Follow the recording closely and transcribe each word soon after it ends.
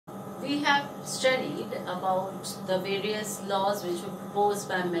we have studied about the various laws which were proposed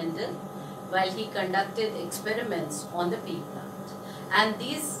by Mendel while he conducted experiments on the pea plant. And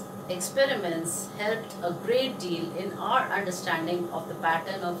these experiments helped a great deal in our understanding of the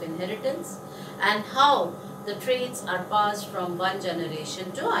pattern of inheritance and how the traits are passed from one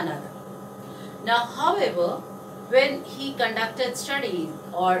generation to another. Now, however, when he conducted studies,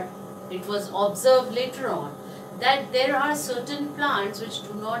 or it was observed later on, that there are certain plants which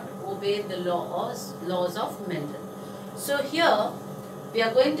do not obey the laws of Mendel. So here we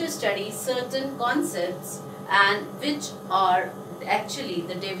are going to study certain concepts and which are actually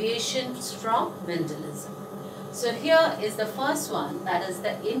the deviations from Mendelism. So here is the first one, that is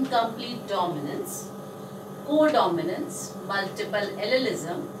the incomplete dominance, codominance, multiple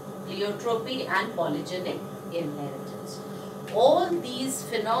allelism, pleiotropy and polygenic inheritance. All these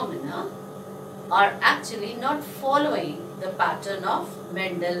phenomena are actually not following the pattern of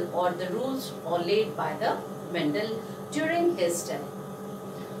Mendel or the rules laid by the Mendel during his time.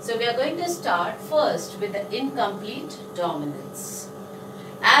 So we are going to start first with the incomplete dominance.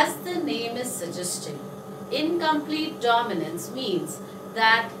 As the name is suggesting, incomplete dominance means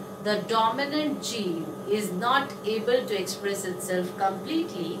that the dominant gene is not able to express itself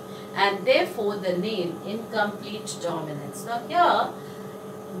completely, and therefore the name incomplete dominance. Now here,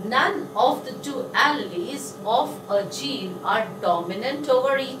 none of the two alleles of a gene are dominant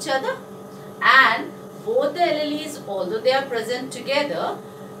over each other, and both the alleles, although they are present together,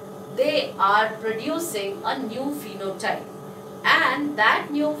 they are producing a new phenotype, and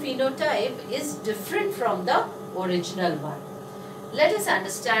that new phenotype is different from the original one. Let us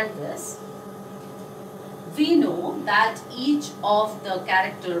understand this. We know that each of the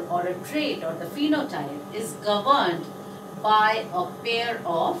character or a trait or the phenotype is governed by a pair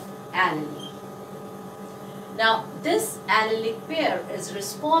of alleles. Now, this allelic pair is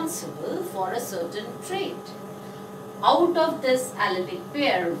responsible for a certain trait. Out of this allelic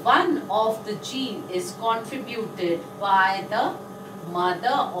pair, one of the gene is contributed by the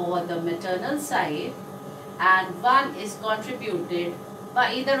mother or the maternal side, and one is contributed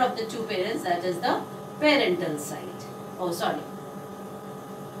by either of the two parents, that is the parental side. Oh, sorry.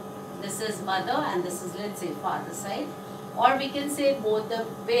 This is mother and this is, let's say, father side. Or we can say both the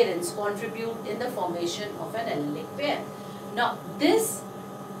parents contribute in the formation of an allelic pair. Now, this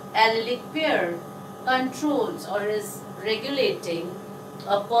allelic pair controls or is regulating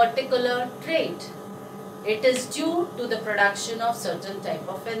a particular trait. It is due to the production of certain type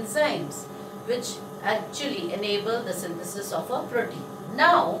of enzymes which actually enable the synthesis of a protein.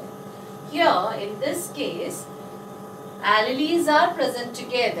 Now, here in this case, alleles are present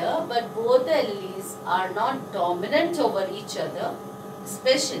together, but both the alleles are not dominant over each other.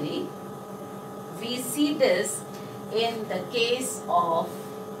 Especially, we see this in the case of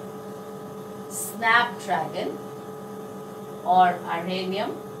snapdragon or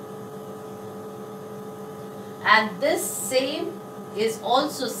aranium, and this same is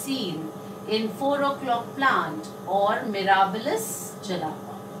also seen in 4 o'clock plant or Mirabilis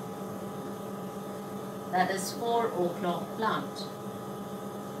jalapa. That is 4 o'clock plant.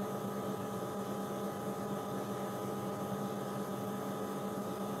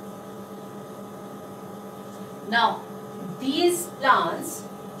 Now, these plants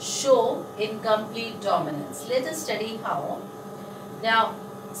show incomplete dominance. Let us study how. Now,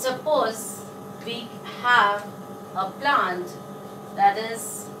 suppose we have a plant that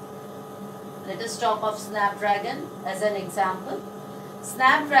is, let us talk of snapdragon as an example.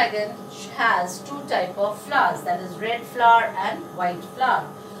 Snapdragon has two types of flowers, that is red flower and white flower.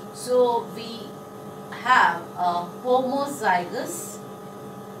 So we have a homozygous,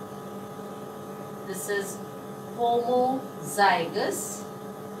 this is homozygous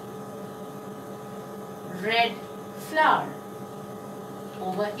red flower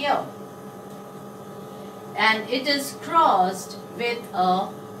over here, and it is crossed with a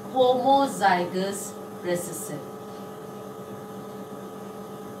homozygous recessive,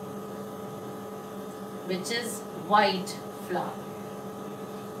 which is white flower.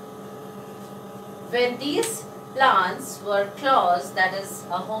 When these plants were crossed, that is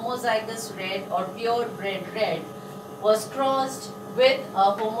a homozygous red or purebred red was crossed with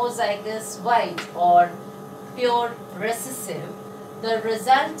a homozygous white or pure recessive, the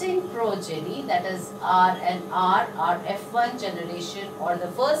resulting progeny, that is R and R, our F1 generation or the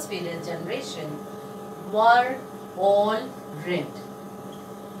first female generation, were all red.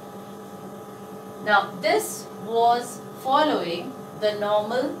 Now, this was following the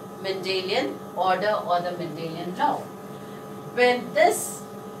normal Mendelian order or the Mendelian law. When this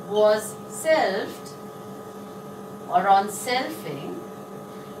was selfed or on selfing,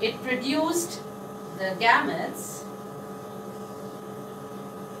 it produced the gametes,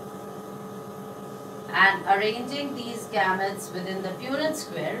 and arranging these gametes within the Punnett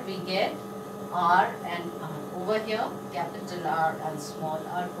square, we get R and R over here, capital R and small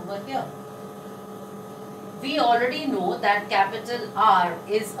r over here. We already know that capital R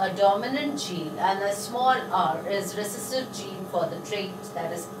is a dominant gene and a small r is recessive gene for the trait,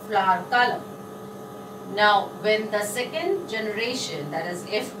 that is flower color. Now, when the second generation, that is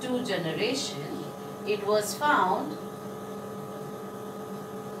F2 generation, it was found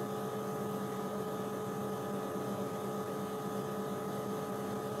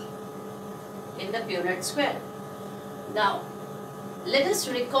in the Punnett square. Now, let us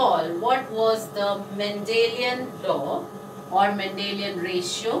recall what was the Mendelian law or Mendelian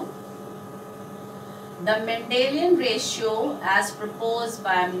ratio. The Mendelian ratio as proposed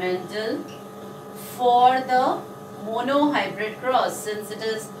by Mendel for the monohybrid cross, since it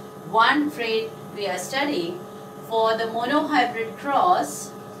is one trait we are studying, for the monohybrid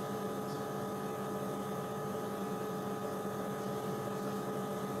cross,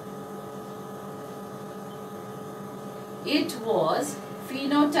 it was,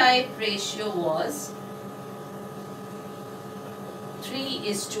 phenotype ratio was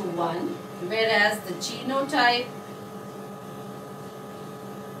 3:1, whereas the genotype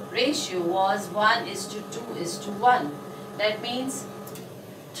ratio was 1:2:1. That means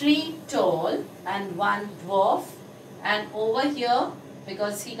 3 tall and 1 dwarf, and over here,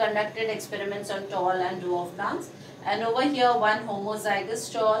 because he conducted experiments on tall and dwarf plants, and over here 1 homozygous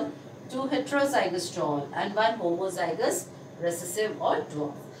tall, 2 heterozygous tall, and 1 homozygous recessive or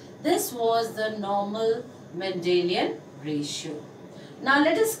dwarf. This was the normal Mendelian ratio. Now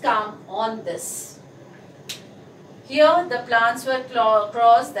let us come on this. Here the plants were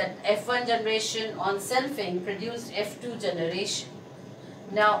crossed, that F1 generation on selfing produced F2 generation.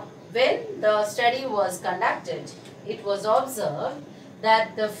 Now when the study was conducted, it was observed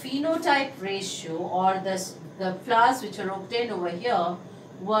that the phenotype ratio, or the flowers which are obtained over here,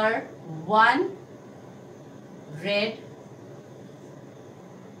 were 1 red,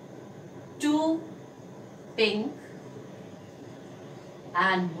 2 pink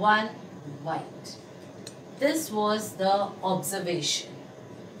and 1 white. This was the observation.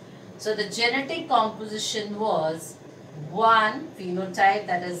 So the genetic composition was 1 phenotype,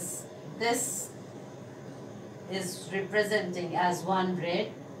 that is, this is representing as 1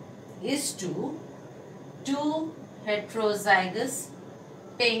 red, is to 2 heterozygous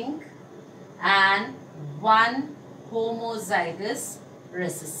pink and 1 homozygous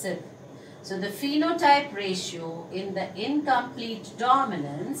recessive. So the phenotype ratio in the incomplete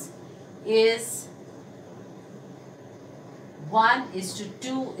dominance is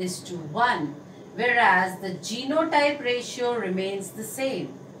 1:2:1, whereas the genotype ratio remains the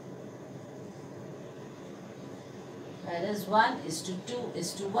same. That is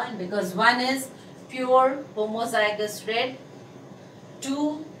 1:2:1, because 1 is pure homozygous red,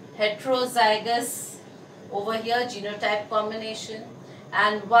 2 heterozygous over here genotype combination,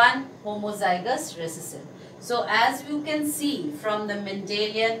 and 1 homozygous recessive. So as you can see from the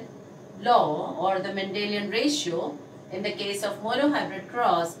Mendelian law or the Mendelian ratio, in the case of monohybrid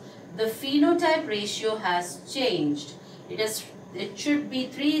cross, the phenotype ratio has changed. It should be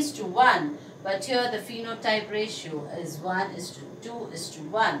 3:1, but here the phenotype ratio is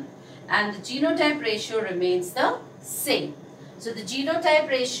 1:2:1, and the genotype ratio remains the same. So the genotype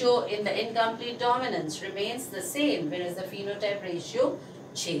ratio in the incomplete dominance remains the same, whereas the phenotype ratio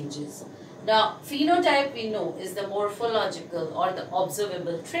changes. Now, phenotype we know is the morphological or the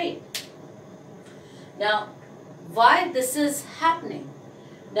observable trait. Now, why this is happening?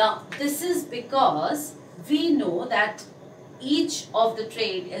 Now, this is because we know that each of the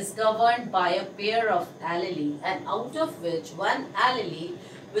trait is governed by a pair of allele, and out of which one allele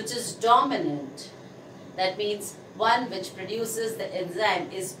which is dominant, that means one which produces the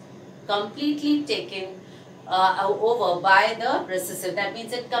enzyme, is completely taken over by the recessive. That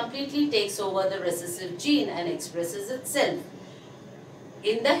means it completely takes over the recessive gene and expresses itself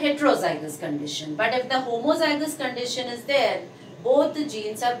in the heterozygous condition. But if the homozygous condition is there, both the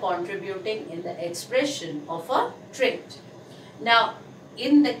genes are contributing in the expression of a trait. Now,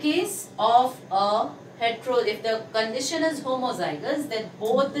 in the case of a if the condition is homozygous, then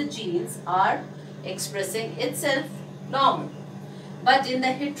both the genes are expressing itself normal. But in the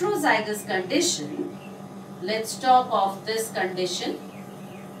heterozygous condition, let's talk of this condition.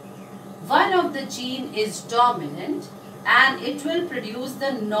 One of the gene is dominant and it will produce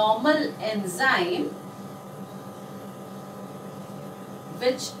the normal enzyme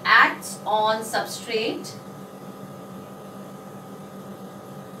which acts on substrate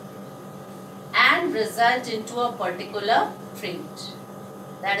and result into a particular trait.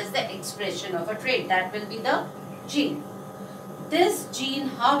 That is the expression of a trait. That will be the gene. This gene,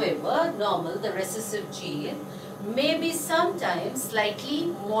 however, normal, the recessive gene, may be sometimes slightly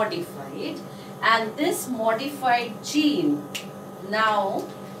modified, and this modified gene, now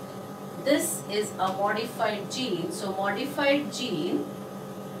this is a modified gene, so modified gene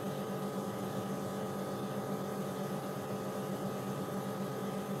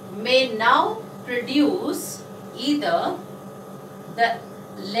may now produce either the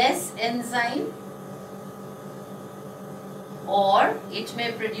less enzyme, or it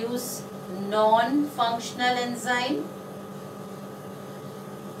may produce non-functional enzyme,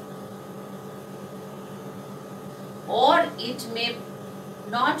 or it may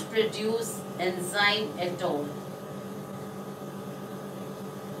not produce enzyme at all.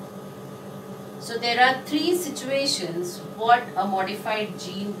 So there are three situations what a modified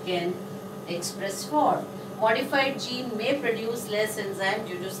gene can express for. Modified gene may produce less enzyme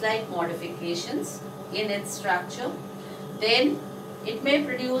due to slight modifications in its structure. Then it may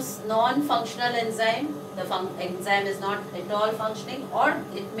produce non-functional enzyme. The enzyme is not at all functioning, or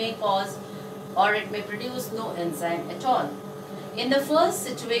it may produce no enzyme at all. In the first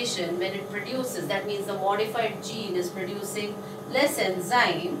situation, when it produces, that means the modified gene is producing less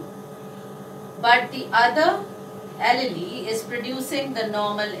enzyme, but the other allele is producing the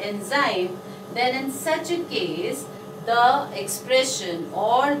normal enzyme, then in such a case, the expression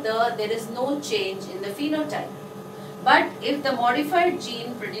or there is no change in the phenotype. But if the modified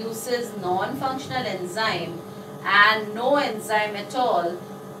gene produces non-functional enzyme and no enzyme at all,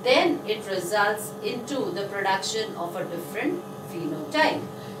 then it results into the production of a different phenotype.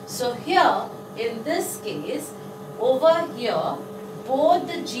 So here, in this case, over here, both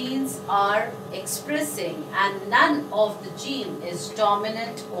the genes are expressing and none of the gene is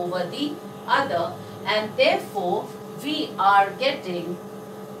dominant over the other, and therefore we are getting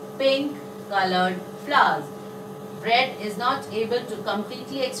pink colored flowers. Red is not able to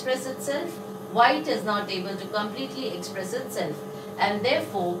completely express itself, white is not able to completely express itself, and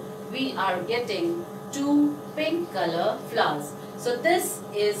therefore we are getting two pink color flowers. So this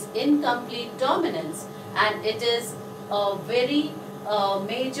is incomplete dominance, and it is a very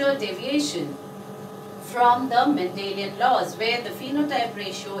major deviation from the Mendelian laws, where the phenotype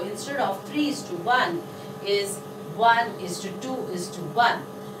ratio instead of 3:1 is 1:2:1,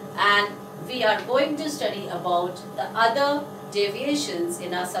 and we are going to study about the other deviations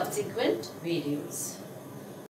in our subsequent videos.